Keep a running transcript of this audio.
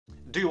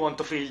Do you want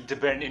to feel the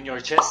burn in your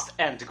chest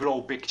and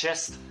grow big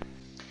chest?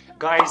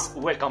 Guys,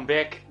 welcome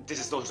back. This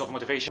is Doses of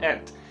Motivation,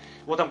 and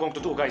what I'm going to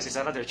do, guys, is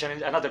another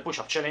challenge, another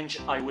push-up challenge.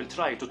 I will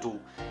try to do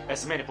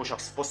as many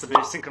push-ups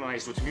possible,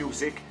 synchronized with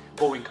music,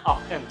 going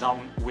up and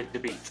down with the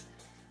beat.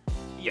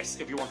 Yes,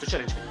 if you want to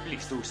challenge me,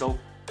 please do so.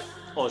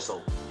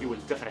 Also, you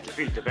will definitely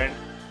feel the burn.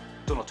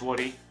 Do not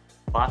worry,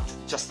 but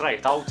just try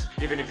it out,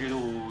 even if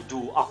you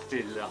do up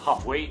till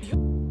halfway.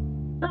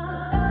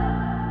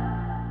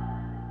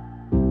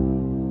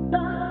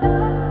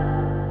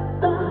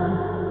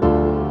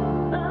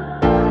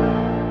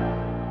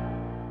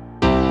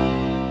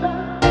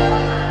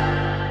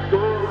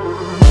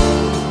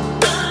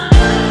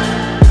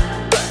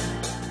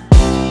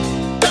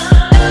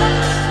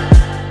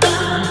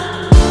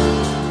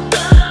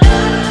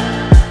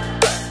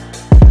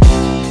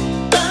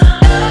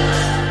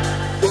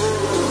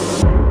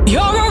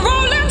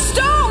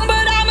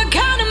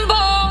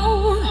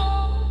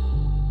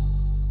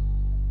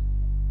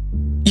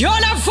 You're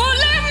not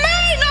fooling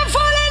me, not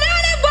fooling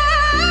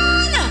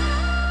anyone.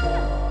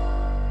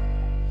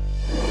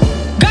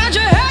 Got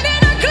your head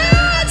in a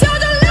cloud, you're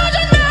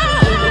delusional.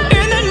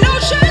 In an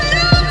ocean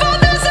of all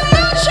this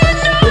emotion,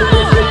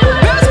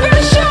 let's be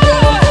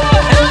sure.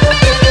 I'll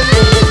be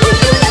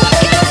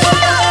looking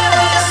for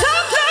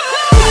something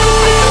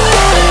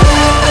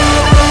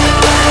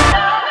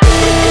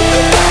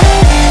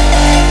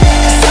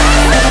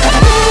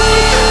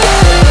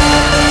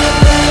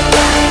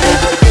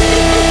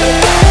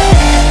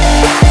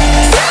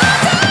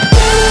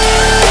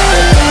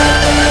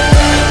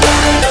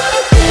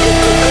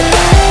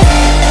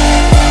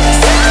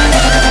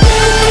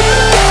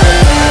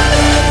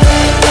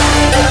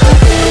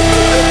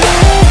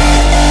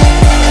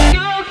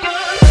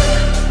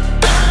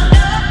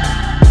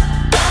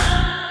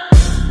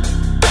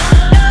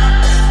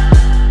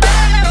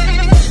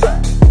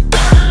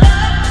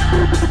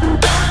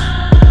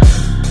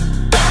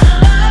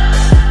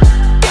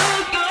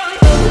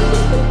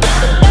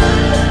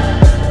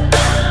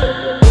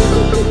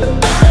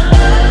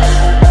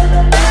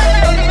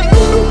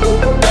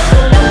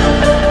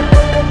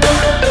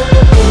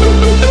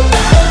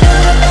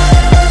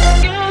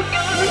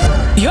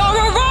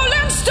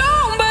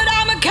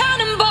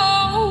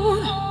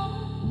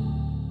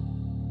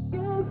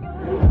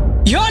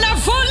You're not